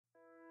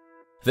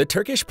The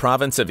Turkish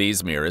province of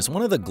Izmir is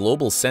one of the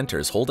global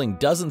centers holding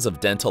dozens of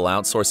dental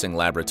outsourcing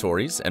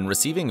laboratories and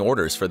receiving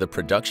orders for the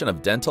production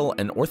of dental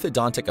and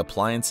orthodontic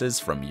appliances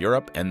from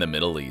Europe and the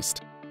Middle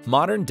East.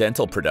 Modern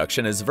dental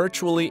production is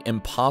virtually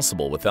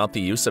impossible without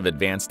the use of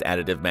advanced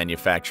additive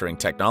manufacturing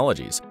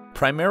technologies,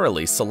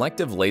 primarily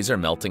selective laser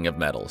melting of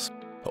metals.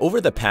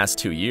 Over the past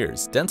 2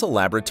 years, dental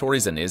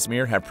laboratories in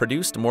Izmir have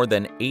produced more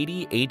than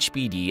 80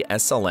 HBD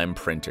SLM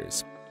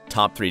printers.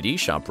 Top 3D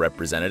Shop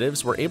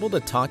representatives were able to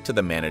talk to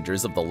the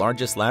managers of the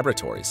largest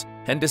laboratories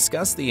and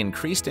discuss the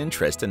increased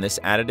interest in this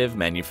additive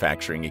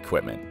manufacturing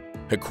equipment.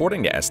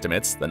 According to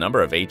estimates, the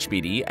number of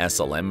HBD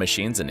SLM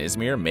machines in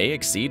Izmir may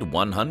exceed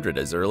 100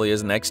 as early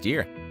as next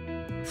year.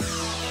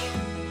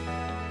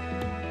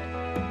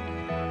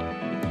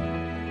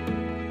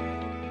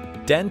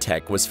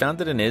 Dentek was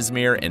founded in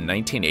Izmir in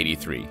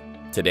 1983.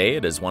 Today,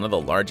 it is one of the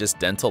largest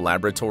dental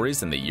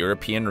laboratories in the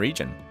European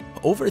region.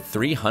 Over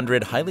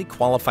 300 highly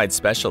qualified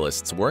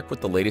specialists work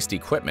with the latest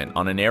equipment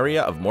on an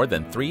area of more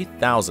than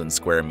 3,000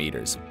 square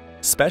meters.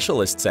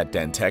 Specialists at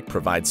Dentek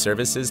provide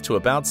services to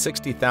about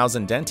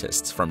 60,000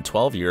 dentists from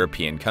 12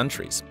 European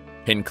countries,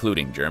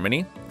 including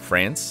Germany,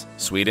 France,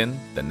 Sweden,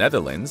 the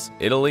Netherlands,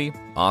 Italy,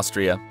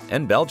 Austria,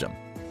 and Belgium.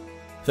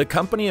 The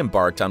company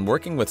embarked on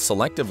working with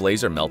selective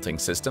laser melting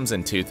systems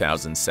in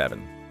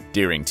 2007.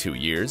 During 2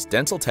 years,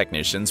 dental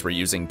technicians were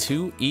using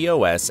 2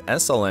 EOS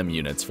SLM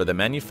units for the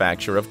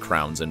manufacture of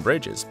crowns and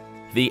bridges.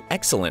 The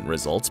excellent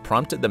results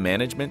prompted the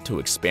management to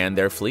expand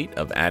their fleet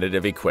of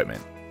additive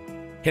equipment.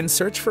 In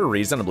search for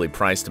reasonably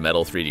priced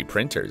metal 3D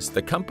printers,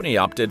 the company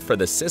opted for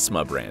the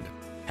Sisma brand,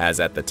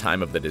 as at the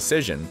time of the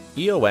decision,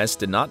 EOS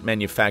did not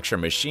manufacture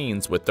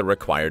machines with the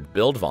required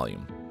build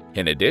volume.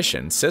 In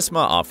addition, Sisma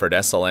offered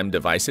SLM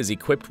devices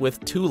equipped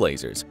with 2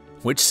 lasers,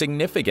 which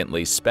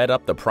significantly sped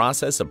up the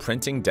process of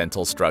printing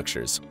dental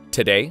structures.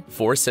 Today,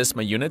 4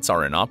 Sisma units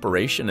are in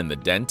operation in the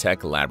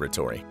Dentek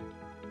laboratory.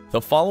 The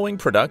following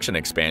production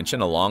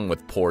expansion, along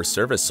with poor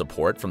service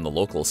support from the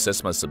local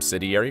Sisma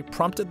subsidiary,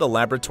 prompted the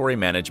laboratory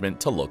management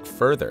to look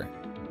further.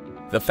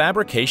 The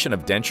fabrication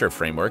of denture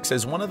frameworks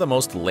is one of the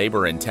most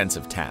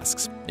labor-intensive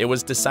tasks. It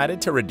was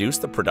decided to reduce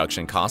the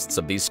production costs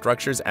of these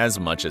structures as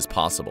much as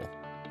possible.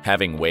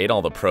 Having weighed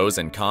all the pros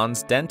and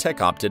cons,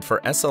 Dentek opted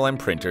for SLM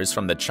printers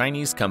from the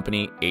Chinese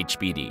company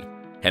HBD,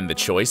 and the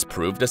choice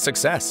proved a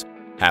success.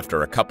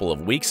 After a couple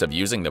of weeks of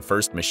using the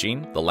first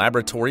machine, the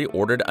laboratory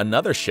ordered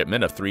another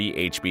shipment of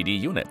 3 HBD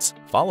units,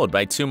 followed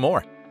by 2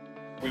 more.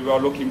 We were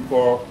looking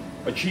for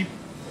a cheap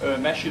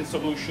machine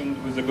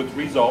solution with a good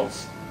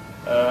results,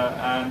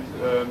 and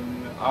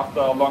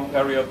after a long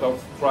period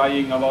of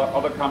trying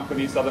other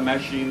companies, other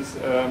machines,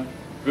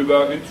 we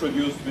were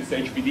introduced with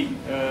HBD,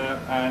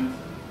 and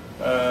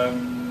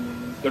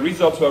the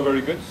results were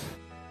very good.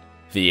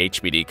 The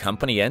HBD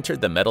company entered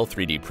the metal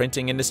 3D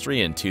printing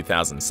industry in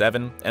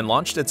 2007 and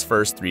launched its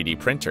first 3D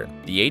printer,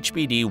 the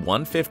HBD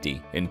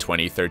 150, in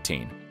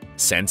 2013.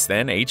 Since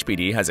then,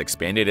 HBD has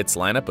expanded its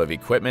lineup of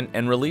equipment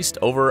and released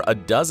over a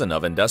dozen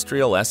of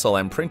industrial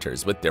SLM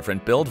printers with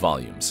different build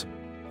volumes.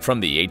 From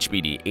the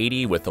HBD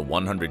 80 with a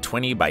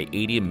 120 by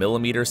 80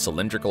 mm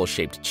cylindrical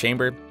shaped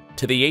chamber,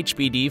 to the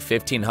HBD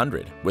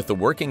 1500 with a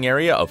working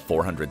area of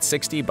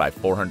 460 by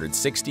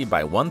 460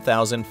 by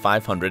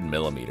 1500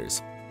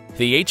 mm.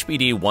 The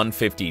HBD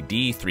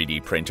 150D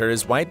 3D printer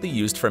is widely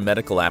used for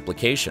medical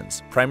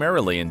applications,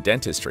 primarily in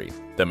dentistry.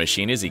 The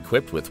machine is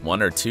equipped with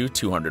 1 or 2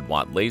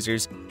 200-watt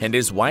lasers and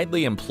is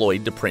widely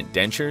employed to print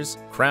dentures,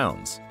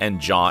 crowns, and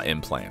jaw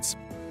implants.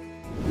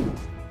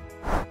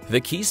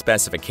 The key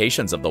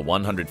specifications of the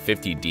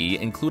 150D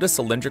include a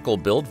cylindrical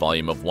build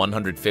volume of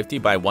 150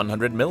 by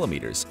 100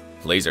 mm,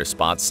 laser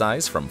spot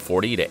size from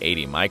 40 to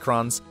 80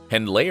 microns,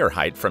 and layer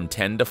height from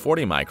 10 to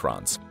 40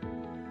 microns.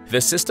 The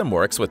system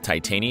works with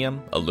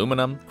titanium,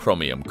 aluminum,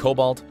 chromium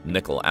cobalt,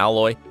 nickel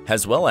alloy,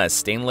 as well as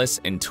stainless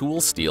and tool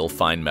steel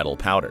fine metal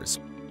powders.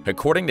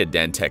 According to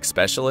Dentek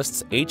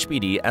specialists,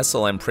 HBD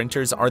SLM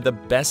printers are the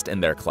best in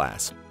their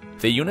class.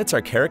 The units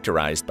are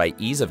characterized by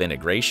ease of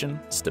integration,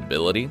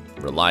 stability,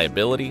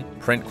 reliability,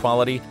 print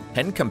quality,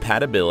 and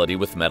compatibility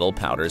with metal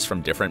powders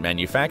from different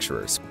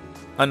manufacturers.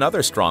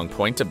 Another strong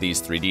point of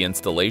these 3D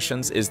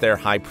installations is their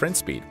high print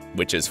speed,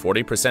 which is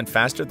 40%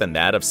 faster than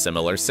that of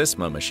similar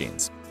Sisma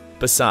machines.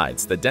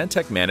 Besides, the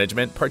Dentek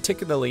management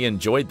particularly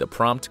enjoyed the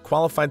prompt,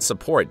 qualified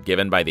support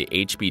given by the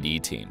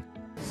HBD team.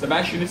 The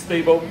machine is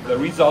stable, the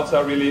results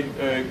are really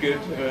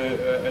good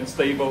and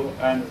stable,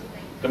 and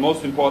the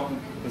most important,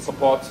 the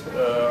support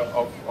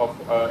of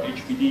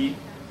HBD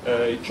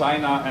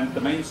China and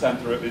the main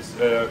center is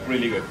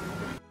really good.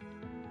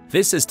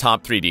 This is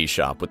Top 3D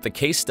Shop with the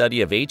case study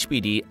of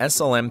HBD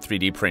SLM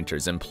 3D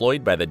printers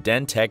employed by the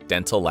Dentek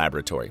Dental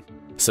Laboratory.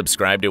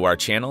 Subscribe to our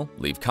channel,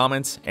 leave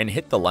comments, and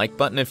hit the like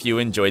button if you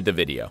enjoyed the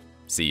video.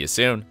 See you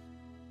soon!